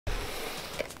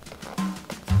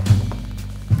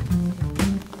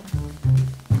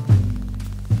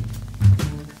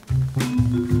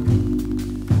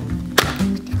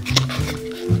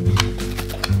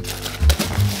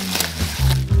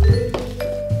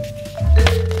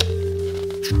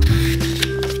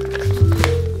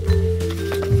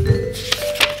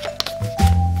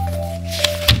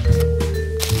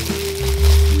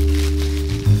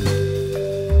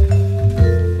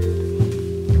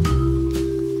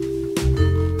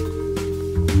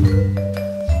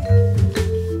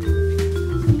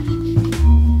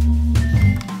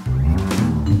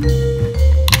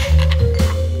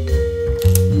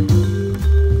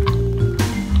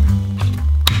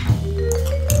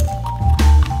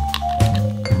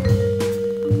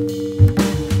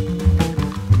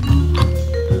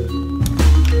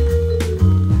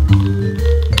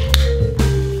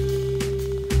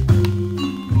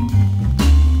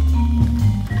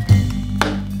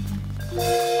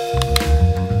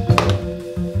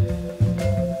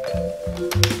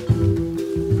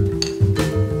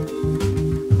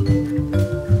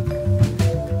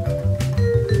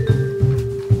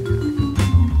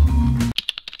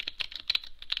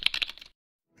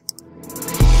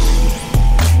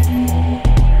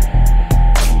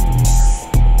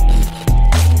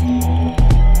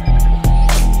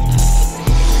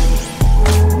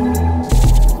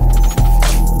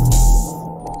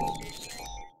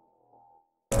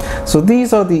So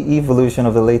these are the evolution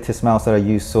of the latest mouse that I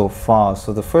used so far.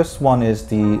 So the first one is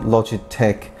the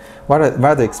Logitech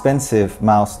rather expensive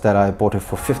mouse that I bought it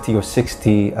for 50 or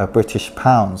 60 British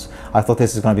pounds. I thought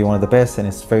this is going to be one of the best, and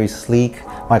it's very sleek.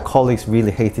 My colleagues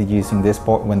really hated using this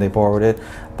when they borrowed it,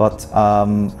 but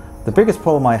the biggest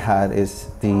problem I had is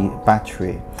the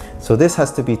battery. So this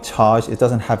has to be charged. It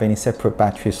doesn't have any separate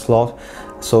battery slot.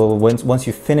 So once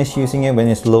you finish using it, when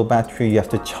it's low battery, you have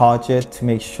to charge it to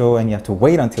make sure, and you have to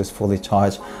wait until it's fully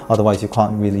charged. Otherwise, you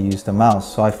can't really use the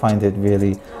mouse. So I find it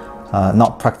really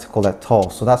not practical at all.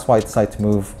 So that's why I decided to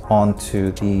move on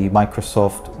to the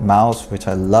Microsoft mouse, which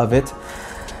I love it.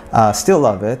 Still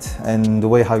love it. And the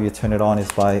way how you turn it on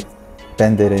is by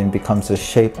bend it and it becomes the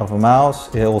shape of a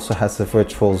mouse. It also has a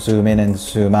virtual zoom in and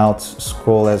zoom out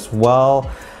scroll as well.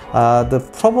 The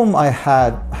problem I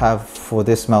have for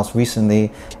this mouse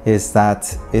recently is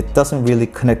that it doesn't really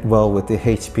connect well with the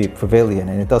HP Pavilion,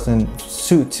 and it doesn't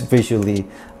suit visually.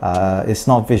 It's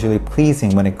not visually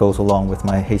pleasing when it goes along with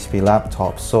my HP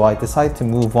laptop. So I decided to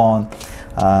move on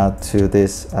to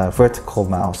this vertical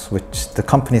mouse, which the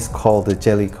company is called the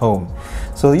Jellycomb.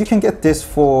 So you can get this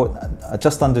for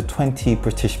just under 20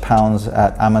 British pounds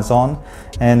at Amazon,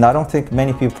 and I don't think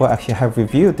many people actually have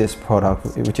reviewed this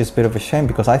product, which is a bit of a shame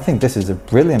because I think this is a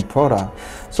brilliant product.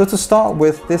 So to start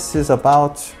with, this is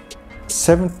about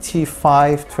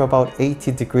 75 to about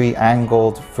 80-degree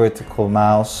angled vertical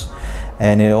mouse.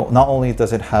 And not only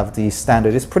does it have the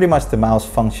standard, it's pretty much the mouse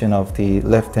function of the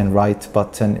left and right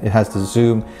button. It has the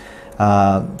zoom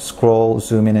scroll,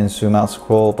 zoom in and zoom out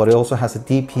scroll, but it also has a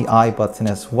DPI button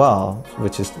as well,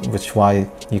 which why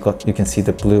you can see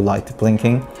the blue light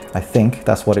blinking. I think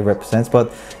that's what it represents.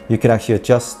 But you could actually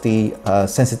adjust the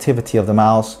sensitivity of the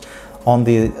mouse. On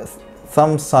the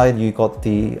thumb side, you got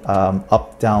the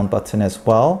up down button as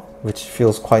well, which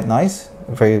feels quite nice.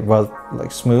 Very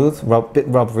smooth, bit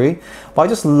rubbery, but I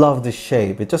just love the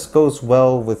shape. It just goes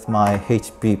well with my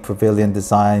HP Pavilion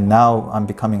design. Now I'm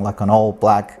becoming like an all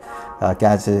black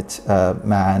gadget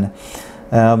man.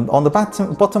 On the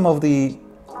bottom of the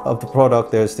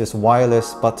product, there's this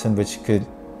wireless button which could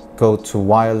go to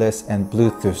wireless and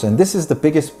Bluetooth, and this is the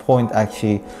biggest point I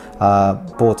actually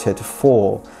bought it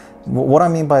for. What I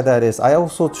mean by that is I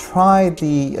also tried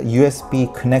the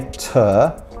USB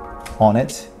connector on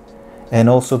it, and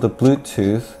also the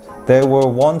Bluetooth. There were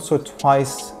once or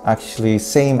twice actually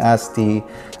same as the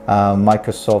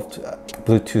Microsoft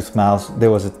Bluetooth mouse. There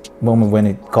was a moment when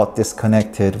it got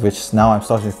disconnected, which now I'm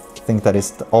starting to think that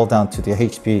it's all down to the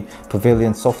HP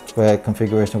Pavilion software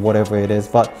configuration, whatever it is.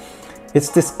 But it's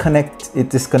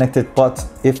disconnected. But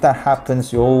if that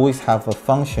happens, you always have a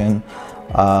function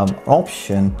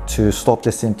option to slot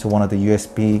this into one of the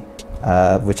USB,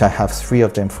 which I have 3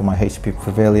 of them for my HP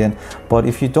Pavilion. But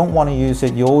if you don't want to use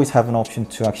it, you always have an option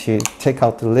to actually take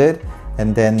out the lid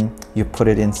and then you put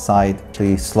it inside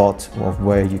the slot of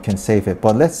where you can save it.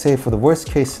 But let's say for the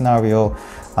worst case scenario,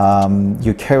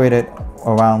 you carried it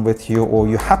around with you, or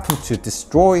you happen to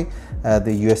destroy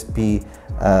the USB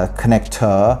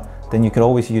connector, then you can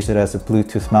always use it as a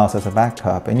Bluetooth mouse as a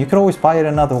backup. And you can always buy it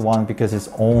another one because it's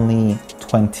only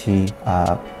 20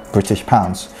 British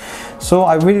pounds. So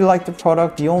I really like the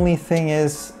product. The only thing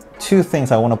is, 2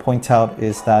 things I want to point out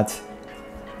is that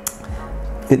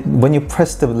when you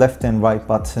press the left and right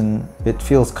button, it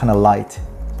feels kind of light.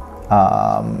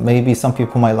 Maybe some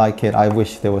people might like it. I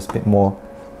wish there was a bit more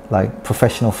like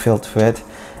professional feel to it.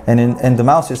 And the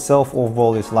mouse itself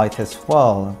overall is light as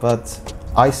well. But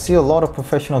I see a lot of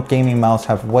professional gaming mouse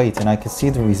have weight, and I can see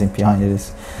the reason behind it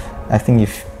is I think you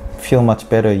feel much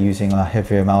better using a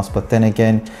heavier mouse. But then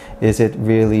again, is it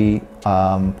really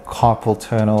carpal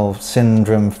tunnel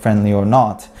syndrome friendly or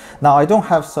not? Now, I don't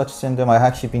have such syndrome. I've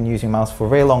actually been using mouse for a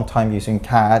very long time using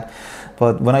CAD,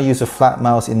 but when I use a flat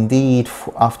mouse, indeed,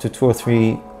 after 2 or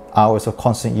 3 hours of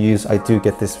constant use, I do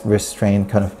get this wrist strain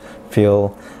kind of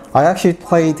feel. I actually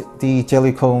played the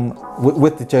Jellycomb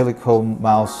with the Jellycomb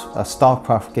mouse, a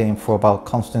StarCraft game, for about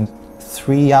constant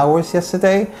 3 hours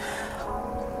yesterday.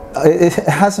 It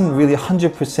hasn't really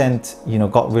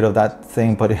 100%, got rid of that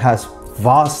thing, but it has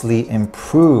vastly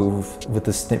improved with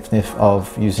the stiffness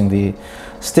of using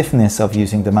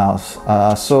the mouse.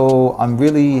 So I'm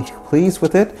really pleased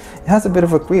with it. It has a bit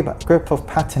of a grip of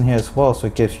pattern here as well, so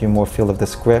it gives you more feel of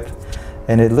this grip.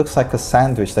 And it looks like a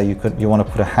sandwich that you want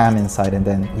to put a ham inside and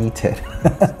then eat it.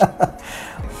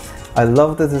 I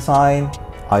love the design.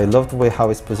 I love the way how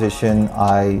it's positioned.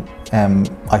 I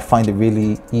find it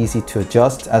really easy to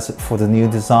adjust. As for the new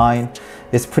design,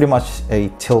 it's pretty much a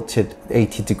tilted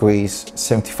 80 degrees,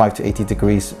 75 to 80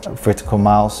 degrees vertical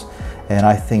mouse, and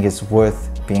I think it's worth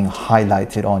being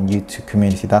highlighted on YouTube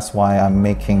community. That's why I'm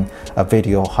making a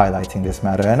video highlighting this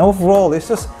matter. And overall, it's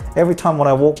just every time when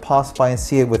I walk past by and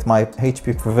see it with my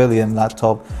HP Pavilion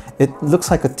laptop, it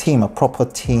looks like a team, a proper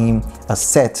team, a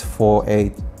set for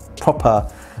a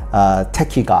proper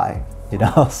techie guy, you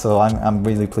know. So I'm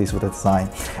really pleased with the design.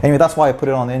 Anyway, that's why I put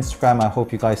it on Instagram. I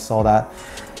hope you guys saw that.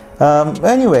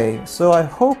 Anyway, so I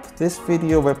hope this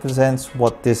video represents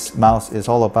what this mouse is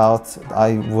all about.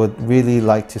 I would really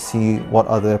like to see what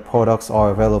other products are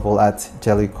available at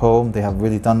Jellycomb. They have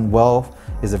really done well.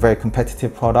 It's a very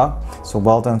competitive product, so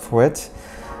well done for it.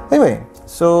 Anyway,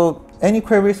 so any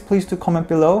queries, please do comment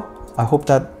below. I hope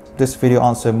that this video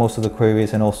answered most of the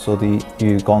queries, and also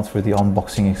you've gone through the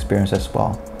unboxing experience as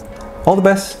well. All the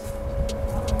best.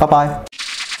 Bye bye.